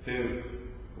 The Netziv,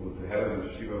 who was the head of the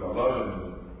Shiva in the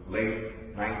late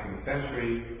 19th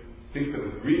century, speaks of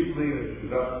it briefly in his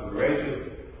introduction to the Rashis,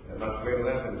 and much greater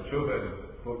length in his Teshuva, in his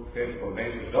book called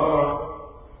Nation Dora.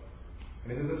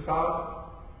 And it is as follows.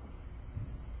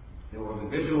 There were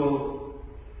individuals,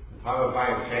 the time of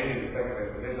Rabbi changing the second day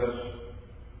of Midrash,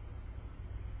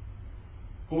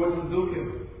 who were Tzdukim,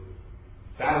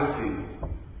 Sadducees,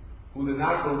 who did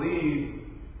not believe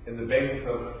in the basis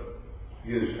of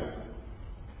Yiddishkeit.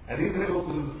 And these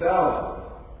individuals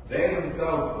they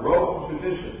themselves broke from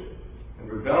tradition and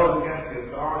rebelled against the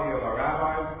authority of our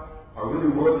rabbis, are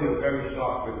really worthy of very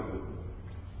sharp criticism.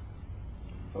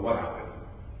 So what happened?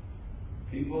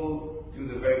 People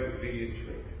use a very convenient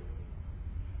trick.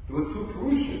 There were two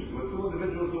Purushim, there were two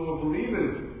individuals who were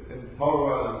believers in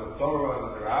Torah and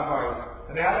the rabbis,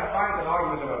 and they had to fight an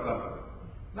argument about something.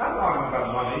 Not an argument about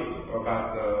money or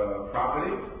about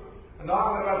property, an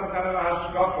argument about some kind of a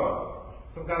hashkafa,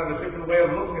 some kind of a different way of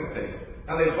looking at things.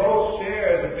 And they both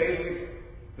share the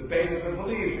basic of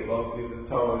belief. They both believe in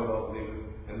Torah, they both believe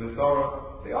in the Torah.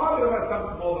 They argue about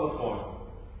some small little point.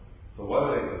 So what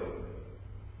do?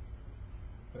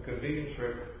 A convenient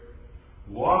trick.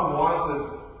 One wanted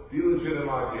to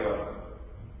delegitimize the other.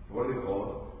 So what do you call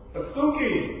it? A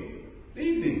Suki.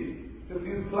 Easy. Just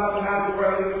use clever magic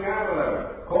word in the vocabulary.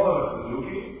 Call him a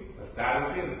Suzuki, a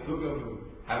Sadducee, and the Suki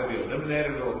had to be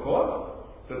eliminated at all costs.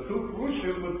 So two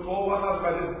Purushim would call one another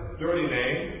by this dirty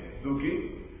name, Suki,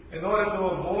 in order to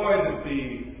avoid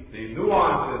the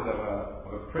nuances of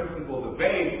a principal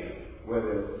debate where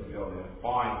there's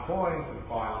fine points and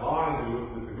fine lines and you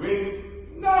disagree.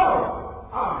 No!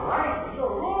 I'm right and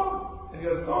you're wrong, and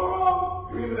you're so wrong,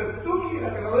 you're even a Suki and I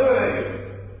can eliminate it.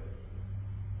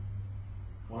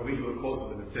 I want to read you a quote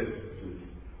from the tip, which is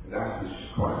actually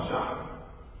quite shocking.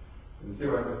 And see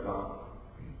right this out.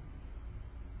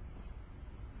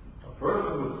 A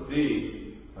person would see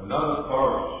another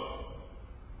Parish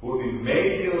who would be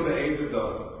made to the age of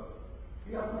done.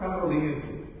 He has some kind of a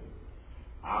leniency.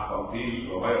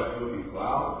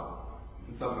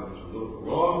 This is something which is a little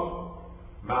wrong.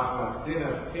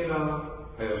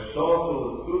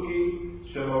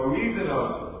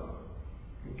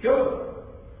 You kill him.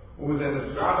 A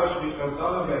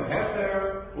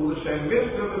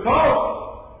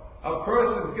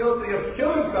person is guilty of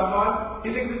killing someone, he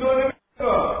thinks he's doing a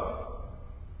mitzvah.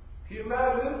 Can you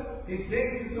imagine? He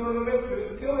thinks he's doing a mitzvah,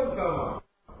 he's killing someone.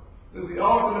 This is the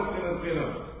ultimate sin of sin.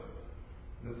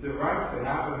 It's the right that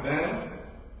happened then,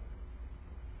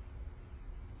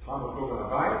 time of Korban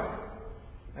Abayis,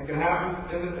 and can happen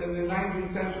in the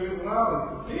 19th century as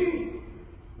well. You see,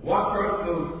 one person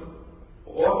who's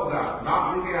orthodox,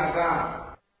 not looking at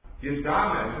that,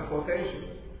 Yidame, in quotation,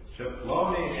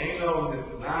 Shefloni Eino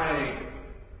Nisnai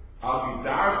Al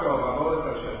Bidarko Avodat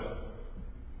Hashem.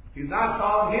 He's not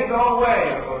following his own way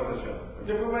of Avodat Hashem. A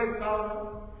different way of following.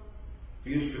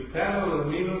 V'yishpetenu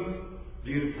l'minus,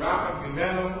 v'yisrachak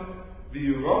mimenu,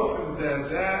 v'yirofim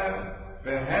zeh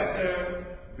v'heter,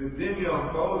 v'dimyon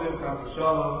kodim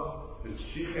kashalom,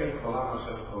 v'shichet cholam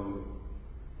Hashem kodim.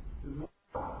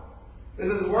 This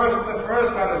is worse than the first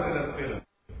kind of sin of sin.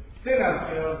 Sin of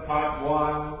sin, type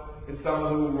 1, is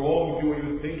someone who wronged you or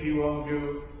you think he wronged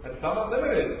you, and some are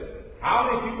limited. How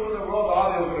many people in the world are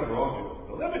there who could have wronged you?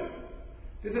 The limit.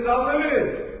 This is unlimited.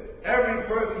 Every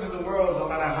person in the world, no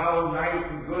matter how nice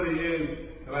and good he is,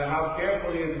 no matter how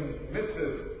careful he is in his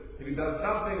mitzvahs, if he does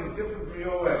something different from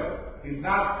your way, he's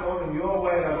not going your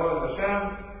way, and Avodat Hashem,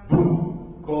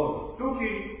 boom, call him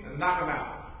Suki, and knock him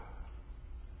out.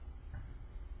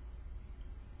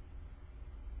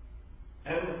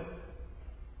 Endless.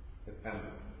 It's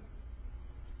endless.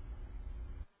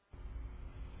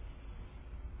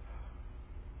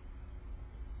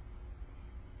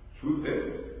 Truth is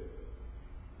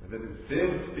that the sin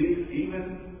speaks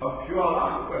even of pure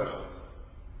halachic questions.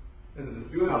 There's a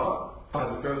dispute in halacha.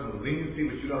 Sometimes a person with leniency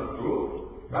which you don't approve.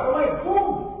 Right away,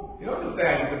 boom! You don't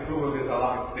understand you can prove of his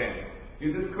halachic standing.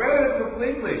 You discredit it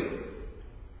completely.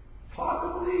 It's hard to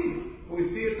believe. We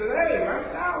see it today, right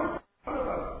now, in front of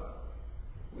us.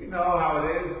 We know how it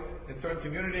is in certain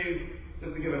communities.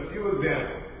 Just to give a few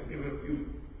examples.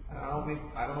 I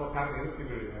don't know what's happening in this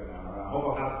community right now. I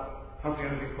hope I'm not touching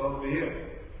anything close to here.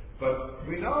 But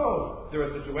we know there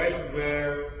are situations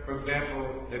where, for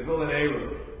example, they build an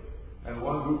Eruv, and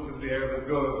one group says the Eruv is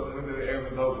good, and the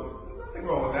Eruv is no good. There's nothing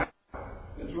wrong with that.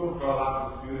 There's room for a lot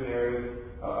of disputed areas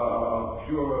of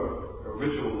pure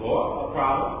ritual law, no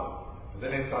problem. But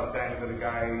then they start saying to the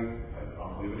guy, I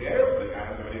don't believe in the Arabs, the guy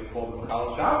has already called him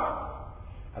Chal Shabbos.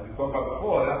 As we spoke about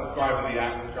before, they're not describing the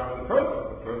act, they're describing the person.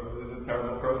 The person is a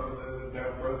terrible person,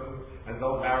 and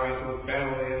don't marry into his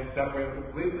family and separate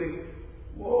completely.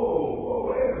 Whoa,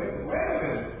 wait a minute.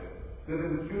 There's a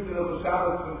disputed of the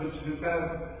Shabbos which is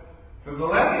said for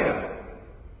millennia.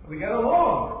 We get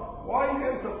along. Why are you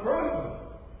getting so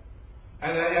personal?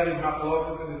 And then you have these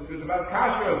machlokas and disputes about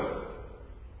kashrus.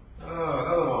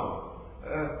 Another one.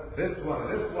 This one,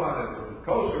 and this is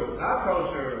kosher, it's not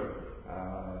kosher.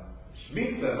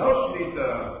 Shemitah, no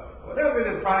Shemitah, whatever it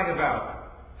is fighting about.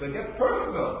 So it gets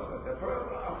personal.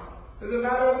 There's a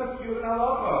matter of dispute in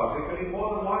halacha. There could be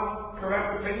more than one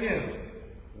correct opinion.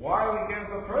 Why are we getting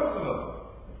so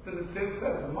personal? It's to the sister,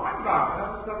 it's mind-boggling.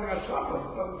 That's something I shuffle,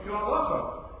 it's something pure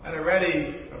halacha. And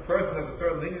already a person has a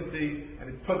certain leniency and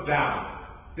it's put down.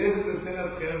 This is the sin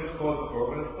of sin which caused the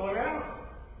problem, and it's still around.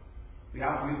 We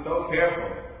have to be so careful.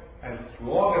 And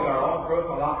strong as our own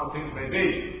personal halacha things may be,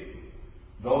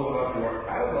 those of us who are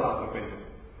entitled to halacha opinions,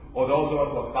 or those of us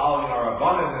who are following our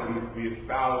abundance and we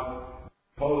espouse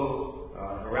total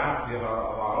veracity of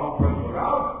our own personal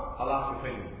halacha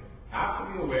opinions, have to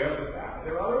be aware of the fact that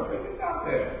there are other opinions out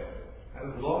there.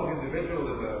 And as long as the individual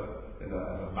is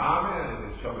a mammon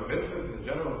and is shomer mitzvah in the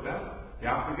general sense, you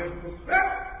have to give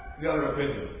respect to the other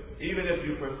opinion, even if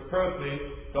you personally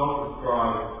don't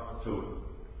subscribe to it.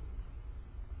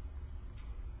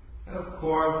 And of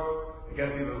course, it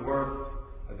gets even worse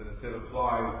as an instead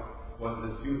applies when the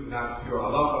dispute is not pure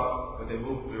halacha, but they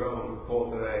move to their own what we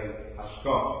call today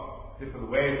hashkaf, different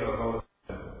ways of going.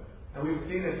 And we've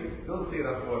seen it, we still see it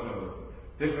unfortunately,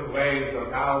 different ways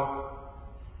of how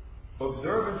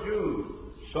observant Jews,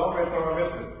 shomer Torah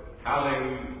mitzvahs, how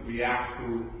they react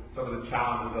to some of the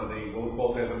challenges of what we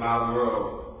call today the modern world.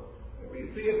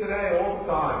 We see it today all the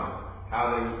time, how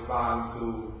they respond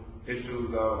to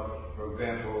issues of, for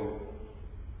example,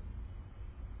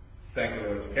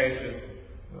 secular education,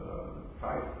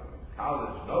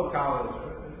 college, no college,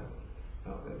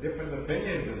 different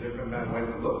opinions and different ways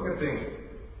of looking at things.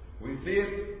 We see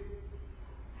it,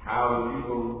 how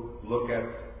people look at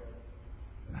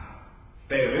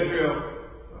state of Israel,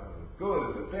 is it good,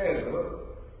 is it bad, is it good?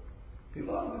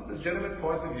 People have legitimate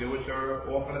points of view which are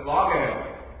often at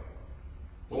loggerheads.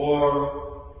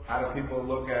 Or how do people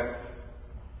look at,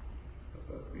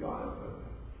 let's be honest,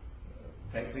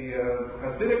 take the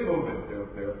Hasidic movement.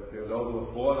 There are those who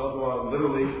are for, those who are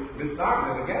literally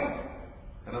misogynist and against.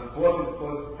 And unfortunately, it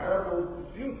caused terrible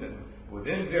disputes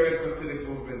within various Hasidic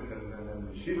movements and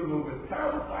the Shiva movements,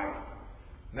 terrible fights.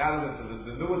 Now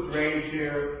the newest rage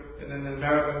here in the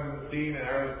American scene and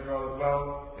Eretz Yisrael as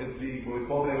well is what we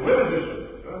call the women's issues.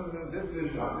 This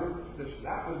issue,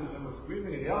 that position was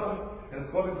screaming and yelling, and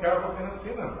it's causing terrible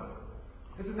kinam.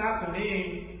 This is not to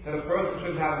mean that a person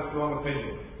shouldn't have a strong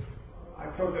opinion.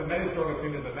 I talk to many strong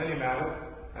opinions on many matters,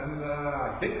 and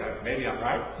I think maybe I'm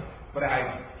right, but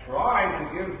I try to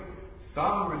give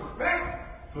some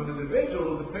respect to an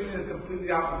individual whose opinion is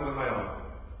completely opposite of my own.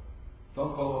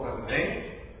 Don't call him by the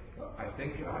name. I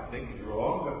think he's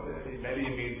wrong, but maybe he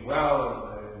means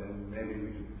well, and maybe we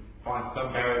should find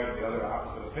some merit in the other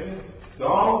opposite opinion.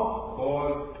 Don't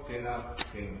cause kinam.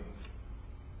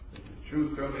 This is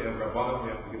true, certainly, as Rabbanim, we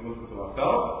have to give Muslims to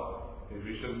ourselves.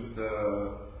 We shouldn't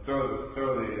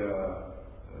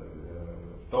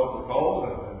stoke the coals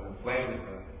and flame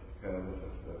the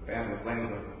fan the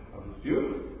flames of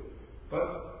disputes. But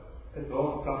it's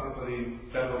also something for the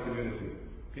general community.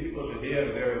 People should hear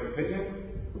the various opinions,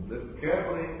 listen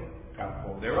carefully, kind of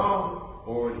form their own,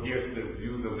 or adhere to the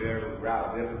views of their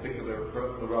particular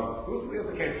personal rabbi exclusively, as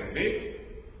the case may be.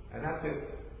 And that's it.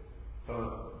 So,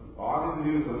 all these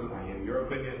views, listen, I hear your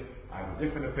opinion, I have a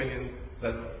different opinion,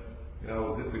 let's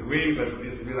disagree, but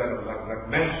disagree like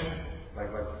mention, like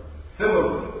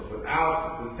civilly,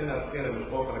 without the sin of sin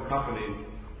which often accompanies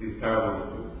these terrible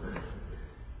disputes.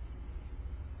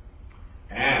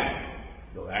 And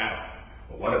you'll ask,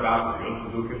 well, what about the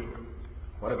Yom Tzudukim?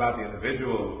 What about the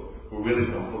individuals who really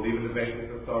don't believe in the basis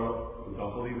of Torah, who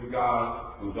don't believe in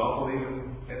God, who don't believe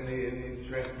in the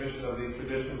transmission of these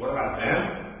traditions? What about them?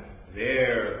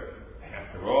 They're,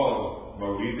 after all,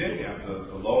 Moridin, you have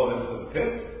to lower them to the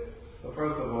pit. So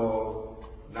first of all,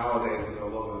 nowadays you no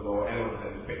longer lower anyone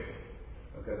to the pit.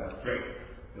 Okay, that's great.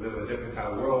 We live in a different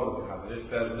kind of world. The Chazanish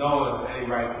says no one has any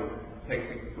right to take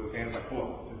things to his hands by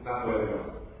force. It's just not the way they go.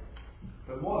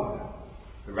 But more than that,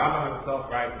 the Rambam himself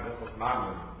writes in Hilchos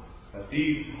Magnim that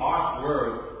these harsh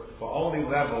words were only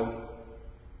leveled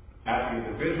at the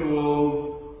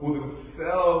individuals who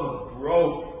themselves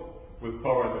broke with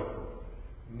Torah mitzvahs,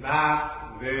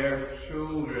 not their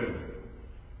children.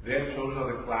 Their children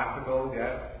are the classical,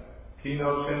 yes,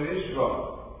 Tino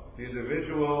Shenishva, the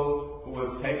individual who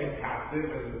was taken captive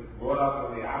and brought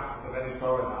up in the absence of any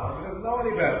Torah knowledge. He doesn't know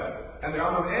any better. And they're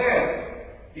on air.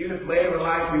 Even if later in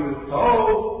life he was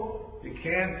told, you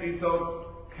can't be so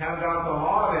count down so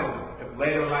hard on him if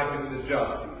later in life he was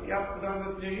just. You have to learn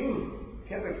this in your youth. You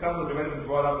can't take someone who's already been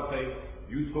brought up and say,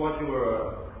 you thought you were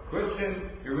a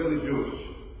Christian, you're really Jewish.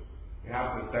 You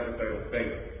have to the Secretary of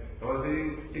State. So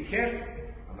you can't,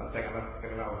 I'm not thinking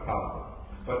about politics.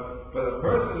 But a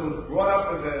person who's brought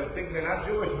up with thinking they're not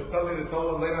Jewish and suddenly they're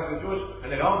told later on they're Jewish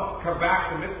and they don't come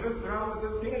back to mitzvahs, they're on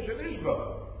the Tina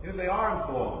Shanishba. Even they are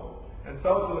informed. And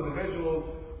so to individuals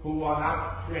who are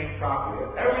not trained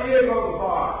properly. Every year goes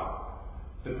by,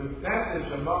 the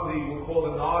percentage among the, we'll call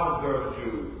the non-observant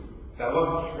Jews, that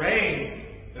wasn't trained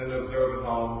in an observant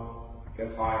home,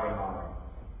 gets higher and higher.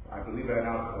 I believe that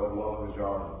now is the overwhelming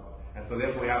majority. And so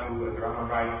therefore we have to, as the Rambam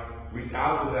writes, reach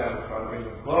out to them, try to bring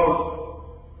them close.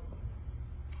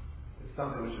 It's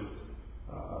something which is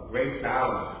a great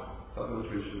challenge, something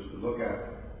which we should look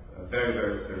at very,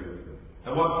 very seriously.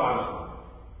 And one final point.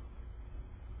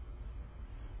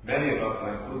 Many of us, and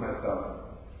I include myself,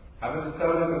 have been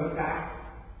subject of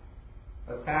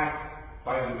attacked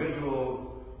by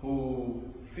individuals who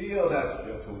feel that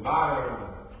you're too modern,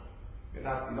 you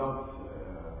don't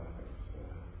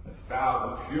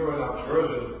espouse a pure enough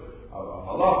version of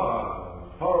halacha,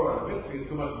 and Torah, and mitzvah is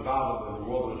too much involved in the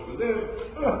world in which we live.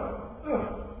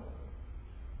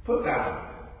 Put down.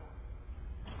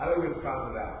 How do we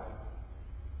respond to that?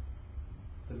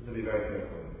 Listen to me very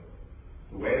carefully.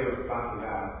 The way to respond to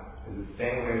that is the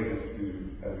same way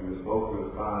as we were supposed to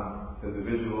respond to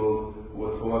individuals who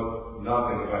were taught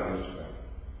nothing about Yishmael.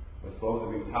 We're supposed to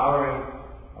be tolerant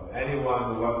of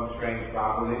anyone who wasn't trained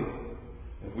properly.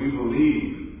 If we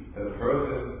believe that a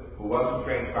person who wasn't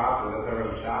trained properly, that's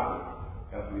our Shabbos,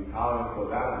 we have to be tolerant for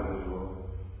that individual.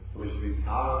 So we should be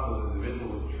tolerant for the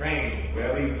individual who was trained,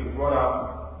 wherever he was brought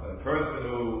up, a person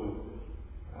who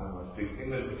speaks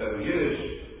English instead of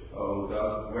Yiddish, or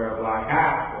doesn't wear a black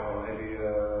hat, or maybe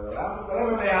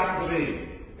whatever it may happen to be,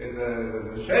 is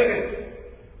a shaykhit.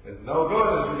 It's no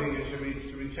good. It should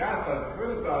be chastised,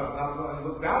 criticized, not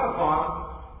looked down upon.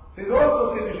 He's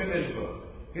also finished in Ishmael.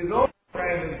 He's also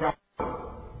trained in practice.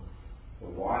 So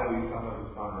why do we sometimes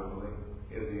respond differently?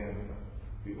 Here's the answer.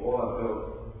 We all are built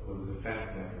with a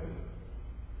defense mechanism.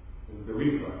 This is the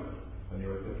reflex. When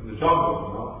you're in the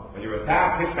jungle, when you're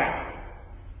attacked, hit back.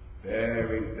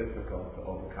 Very difficult to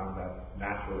overcome that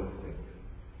natural instinct.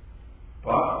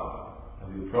 But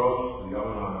as we approach the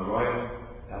Yomim and Noraim,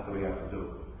 that's what we have to do.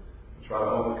 We try to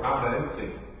overcome that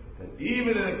instinct. That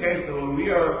even in the case that when we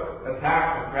are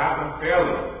attacked and perhaps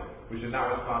unfairly, we should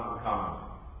not respond with comment.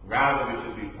 Rather, we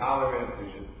should be tolerant, we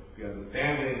should be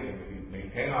understanding, and we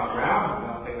maintain our ground.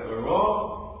 We're not saying that we're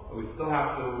wrong, but we still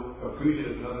have to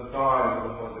appreciate another star and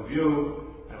another point of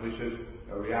view, and we should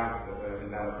react in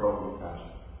that appropriate fashion.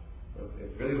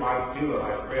 It's really my tefillah,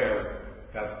 my prayer,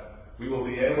 that we will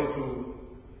be able to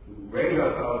raise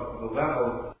ourselves to the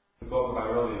level we spoke about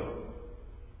earlier.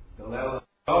 The level of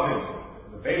Yomim,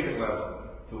 the basic level,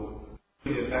 to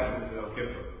the effectiveness of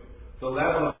Kippur. The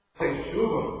level of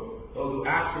Teshuva, those who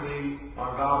actually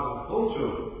are involved in full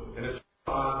Teshuva, and it's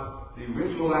on the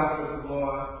ritual aspects of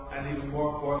law, and even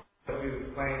more important, as we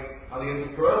explained, on the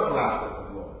interpersonal aspects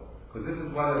of law. Because this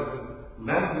is what has been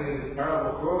lengthening this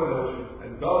terrible cruelty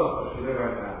and dullness which we live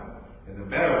right now. In the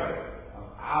merit of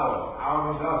our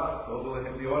and us, those who are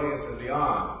in the audience and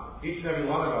beyond, each and every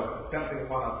one of us accepting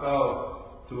upon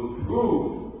ourselves to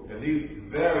improve in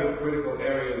these very critical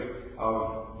areas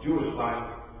of Jewish life,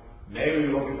 may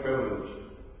we all be privileged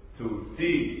to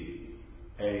see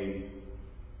a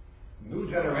new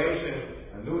generation,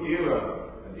 a new era,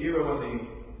 an era when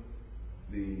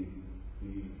the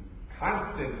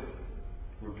constant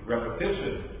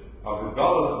repetition of the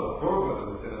Golos of the Purva and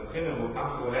the Sin of Chinam will come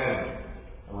to an end.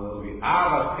 And when there will be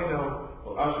Ava Chinam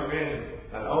will usher in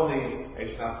not only a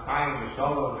Shnas Chaim,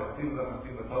 Mishalom, and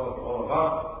Tzivah, for all of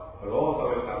us, but also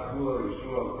a Shnas Gula,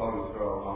 Yeshua, Kol Yisrael.